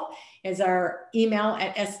myself is our email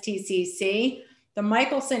at STCC. The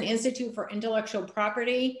Michelson Institute for Intellectual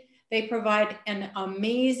Property, they provide an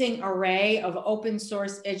amazing array of open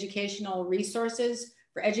source educational resources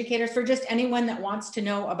for educators, for just anyone that wants to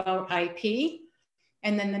know about IP.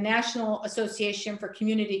 And then the National Association for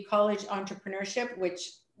Community College Entrepreneurship, which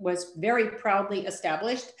was very proudly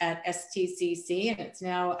established at STCC, and it's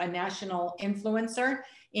now a national influencer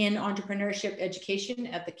in entrepreneurship education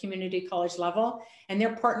at the community college level. And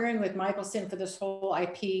they're partnering with Michelson for this whole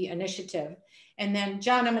IP initiative. And then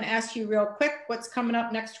John, I'm gonna ask you real quick, what's coming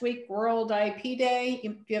up next week? World IP Day,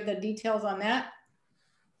 if you have the details on that.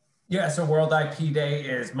 Yeah, so World IP Day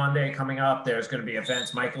is Monday coming up. There's going to be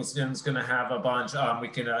events. Michelson's going to have a bunch. We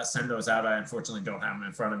can send those out. I unfortunately don't have them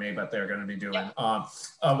in front of me, but they're going to be doing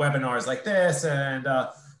webinars like this and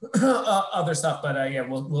other stuff. But yeah,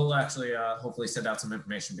 we'll actually hopefully send out some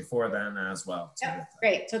information before then as well. Yeah,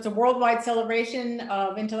 great. So it's a worldwide celebration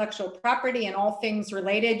of intellectual property and all things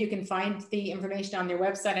related. You can find the information on their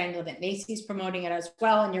website. I know that NACY's promoting it as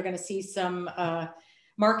well, and you're going to see some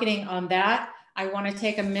marketing on that. I want to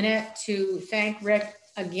take a minute to thank Rick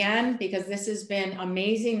again, because this has been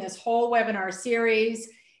amazing, this whole webinar series.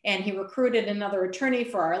 And he recruited another attorney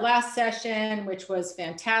for our last session, which was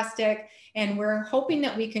fantastic. And we're hoping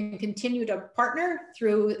that we can continue to partner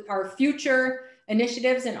through our future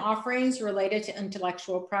initiatives and offerings related to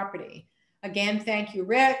intellectual property. Again, thank you,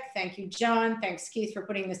 Rick. Thank you, John. Thanks, Keith, for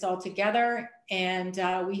putting this all together. And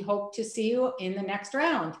we hope to see you in the next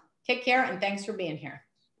round. Take care, and thanks for being here.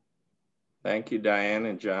 Thank you, Diane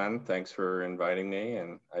and John. Thanks for inviting me,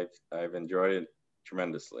 and I've enjoyed it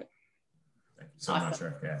tremendously. Thank you so much,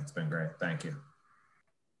 Rick. Yeah, it's been great. Thank you.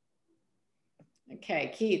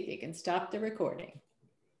 Okay, Keith, you can stop the recording.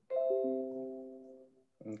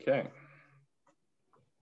 Okay.